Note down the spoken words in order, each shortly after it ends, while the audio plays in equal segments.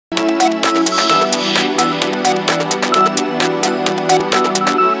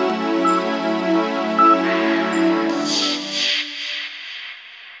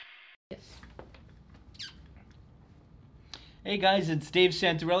guys, it's Dave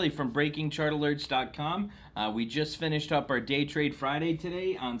Santarelli from BreakingChartAlerts.com. We just finished up our Day Trade Friday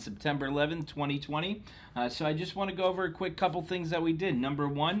today on September 11th, 2020. So I just want to go over a quick couple things that we did. Number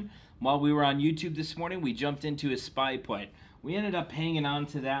one, while we were on YouTube this morning, we jumped into a SPY put. We ended up hanging on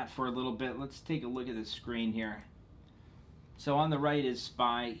to that for a little bit. Let's take a look at the screen here. So on the right is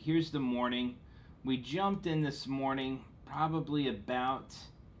SPY. Here's the morning. We jumped in this morning probably about...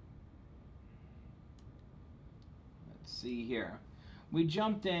 see here. We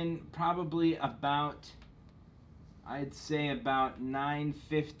jumped in probably about, I'd say about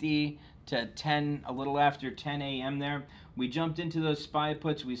 9:50 to 10, a little after 10 a.m. there. We jumped into those SPY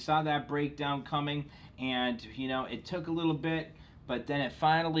puts. We saw that breakdown coming, and you know, it took a little bit, but then it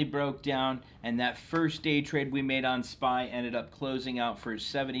finally broke down, and that first day trade we made on SPY ended up closing out for a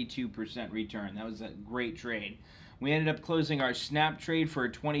 72% return. That was a great trade. We ended up closing our snap trade for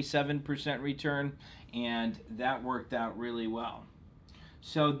a 27% return, and that worked out really well.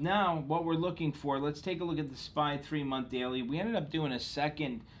 So now what we're looking for, let's take a look at the SPY 3-month daily. We ended up doing a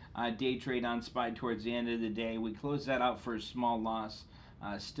second day trade on SPY towards the end of the day. We closed that out for a small loss.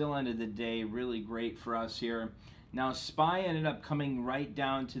 Still ended the day really great for us here. Now SPY ended up coming right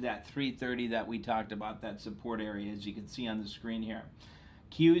down to that 330 that we talked about, that support area, as you can see on the screen here.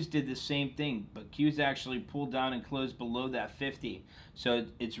 Qs did the same thing, but Qs actually pulled down and closed below that 50. So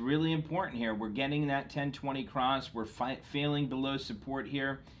it's really important here. We're getting that 1020 cross. We're failing below support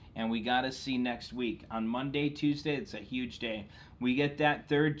here, and we got to see next week. On Monday, Tuesday, it's a huge day. We get that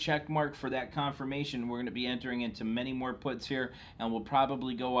third check mark for that confirmation. We're going to be entering into many more puts here, and we'll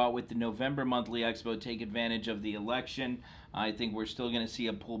probably go out with the November monthly expo, take advantage of the election. I think we're still going to see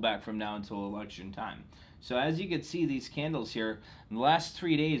a pullback from now until election time. So as you can see, these candles here, in the last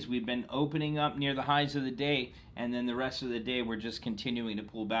 3 days, we've been opening up near the highs of the day, and then the rest of the day, we're just continuing to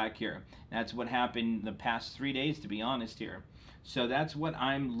pull back here. That's what happened the past 3 days, to be honest here. So that's what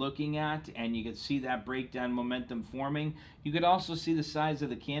I'm looking at, and you can see that breakdown momentum forming. You could also see the size of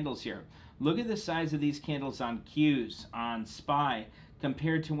the candles here. Look at the size of these candles on Qs, on SPY,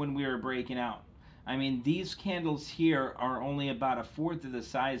 compared to when we were breaking out. I mean, these candles here are only about a fourth of the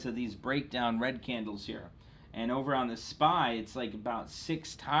size of these breakdown red candles here. And over on the SPY, it's like about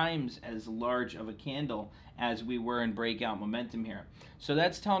 6 times as large of a candle as we were in breakout momentum here. So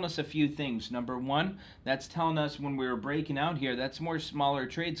that's telling us a few things. Number one, that's telling us when we were breaking out here, that's more smaller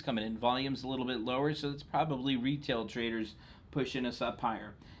trades coming in. Volume's a little bit lower, so it's probably retail traders pushing us up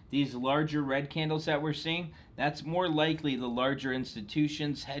higher. These larger red candles that we're seeing, that's more likely the larger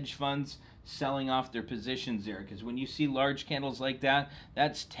institutions, hedge funds, selling off their positions there, because when you see large candles like that,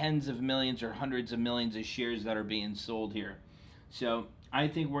 that's tens of millions or hundreds of millions of shares that are being sold here. So I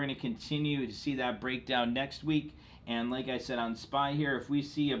think we're going to continue to see that breakdown next week, and like I said on SPY here, if we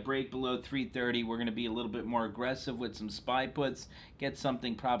see a break below 330, we're going to be a little bit more aggressive with some SPY puts, get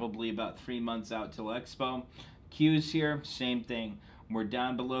something probably about 3 months out till Expo. Qs here, same thing. We're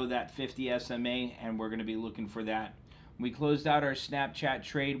down below that 50 SMA, and we're going to be looking for that. We closed out our Snapchat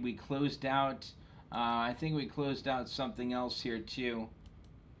trade. We closed out, I think we closed out something else here too.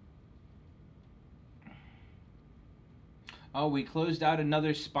 Oh, we closed out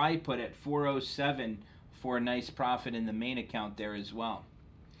another SPY put at 407 for a nice profit in the main account there as well.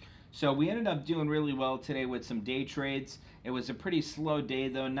 So we ended up doing really well today with some day trades. It was a pretty slow day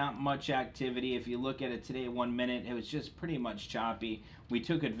though, not much activity. If you look at it today 1 minute, it was just pretty much choppy. We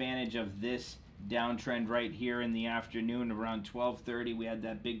took advantage of this downtrend right here in the afternoon around 12:30. We had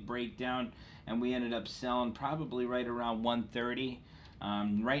that big breakdown, and we ended up selling probably right around 1:30.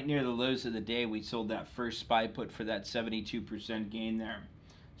 Right near the lows of the day, we sold that first SPY put for that 72% gain there.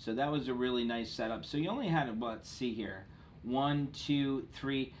 So that was a really nice setup. So you only had, well, let's see here, 1, 2,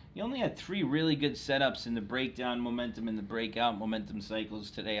 3. You only had 3 really good setups in the breakdown momentum and the breakout momentum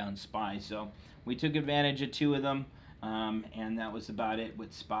cycles today on SPY. So we took advantage of 2 of them, and that was about it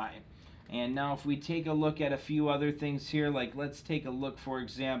with SPY. And now if we take a look at a few other things here, like let's take a look, for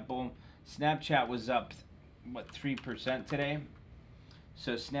example, Snapchat was up, what, 3% today?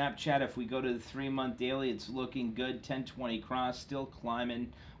 So Snapchat, if we go to the 3-month daily, it's looking good. 1020 cross, still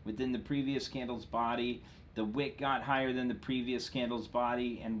climbing within the previous candle's body. The wick got higher than the previous candle's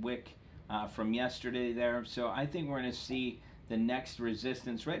body and wick from yesterday there. So I think we're going to see the next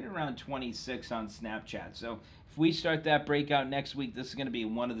resistance right around 26 on Snapchat. So if we start that breakout next week, this is going to be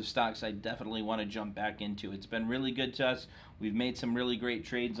one of the stocks I definitely want to jump back into. It's been really good to us. We've made some really great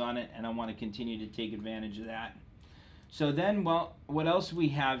trades on it, and I want to continue to take advantage of that. So then, well, what else we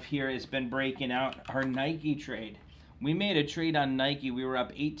have here has been breaking out our Nike trade. We made a trade on Nike. We were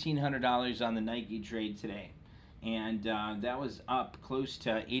up $1,800 on the Nike trade today, and that was up close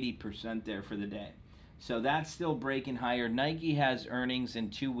to 80% there for the day. So that's still breaking higher. Nike has earnings in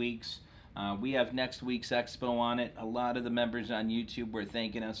 2 weeks. We have next week's expo on it. A lot of the members on YouTube were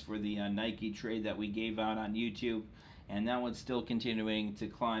thanking us for the Nike trade that we gave out on YouTube, and that one's still continuing to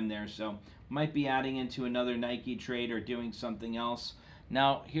climb there. So might be adding into another Nike trade or doing something else.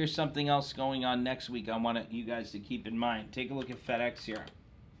 Now, here's something else going on next week I want you guys to keep in mind. Take a look at FedEx here.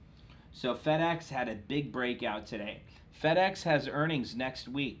 So FedEx had a big breakout today. FedEx has earnings next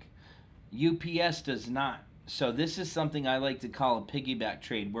week. UPS does not. So this is something I like to call a piggyback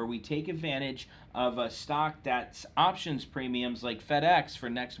trade, where we take advantage of a stock that's options premiums like FedEx for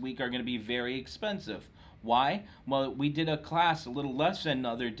next week are going to be very expensive. Why? Well, we did a class a little less than the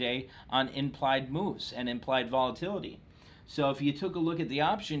other day on implied moves and implied volatility. So if you took a look at the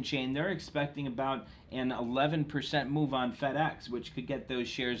option chain, they're expecting about an 11% move on FedEx, which could get those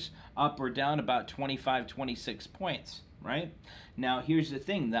shares up or down about 25, 26 points, right? Now, here's the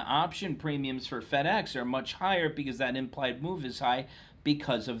thing. The option premiums for FedEx are much higher because that implied move is high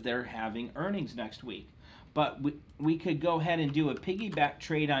because of their having earnings next week. But we could go ahead and do a piggyback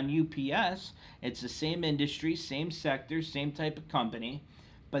trade on UPS. It's the same industry, same sector, same type of company,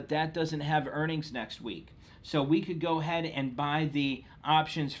 but that doesn't have earnings next week. So we could go ahead and buy the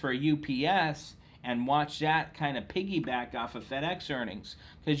options for UPS and watch that kind of piggyback off of FedEx earnings.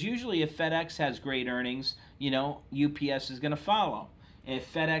 Because usually if FedEx has great earnings, you know, UPS is going to follow.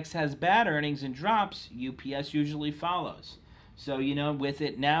 If FedEx has bad earnings and drops, UPS usually follows. So, you know, with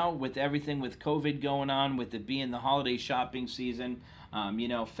it now, with everything with COVID going on, with it being the holiday shopping season, you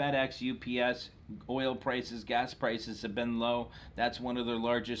know, FedEx, UPS, oil prices, gas prices have been low. That's one of their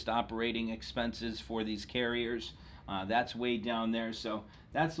largest operating expenses for these carriers. That's way down there. So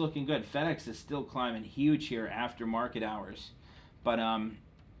that's looking good. FedEx is still climbing huge here after market hours. But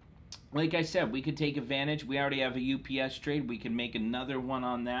like I said, we could take advantage. We already have a UPS trade. We can make another one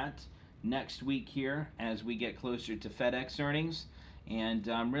on that next week here as we get closer to FedEx earnings. And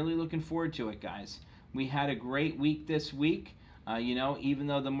I'm really looking forward to it, guys. We had a great week this week. You know, even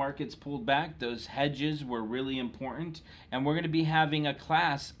though the markets pulled back, those hedges were really important. And we're going to be having a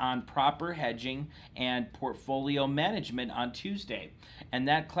class on proper hedging and portfolio management on Tuesday. And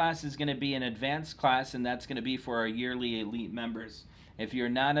that class is going to be an advanced class, and that's going to be for our yearly elite members. If you're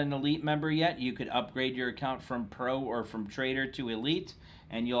not an elite member yet, you could upgrade your account from Pro or from Trader to Elite,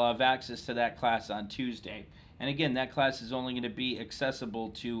 and you'll have access to that class on Tuesday. And again, that class is only going to be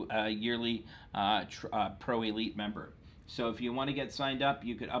accessible to a yearly Pro Elite member. So if you want to get signed up,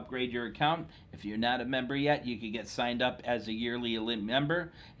 you could upgrade your account. If you're not a member yet, you could get signed up as a yearly elite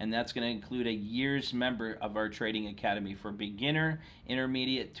member, and that's going to include a year's member of our Trading Academy for beginner,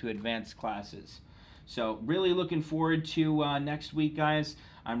 intermediate to advanced classes. So really looking forward to next week, guys.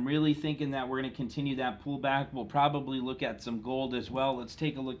 I'm really thinking that we're going to continue that pullback. We'll probably look at some gold as well. Let's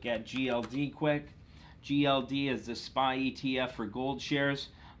take a look at GLD quick. GLD is the SPY ETF for gold shares.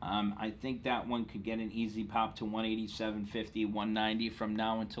 I think that one could get an easy pop to 187.50, 190 from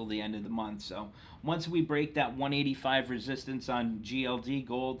now until the end of the month. So once we break that 185 resistance on GLD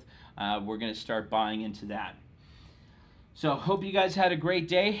gold, we're going to start buying into that. So hope you guys had a great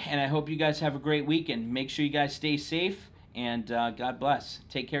day, and I hope you guys have a great weekend. Make sure you guys stay safe, and God bless.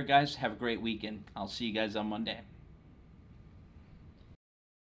 Take care, guys. Have a great weekend. I'll see you guys on Monday.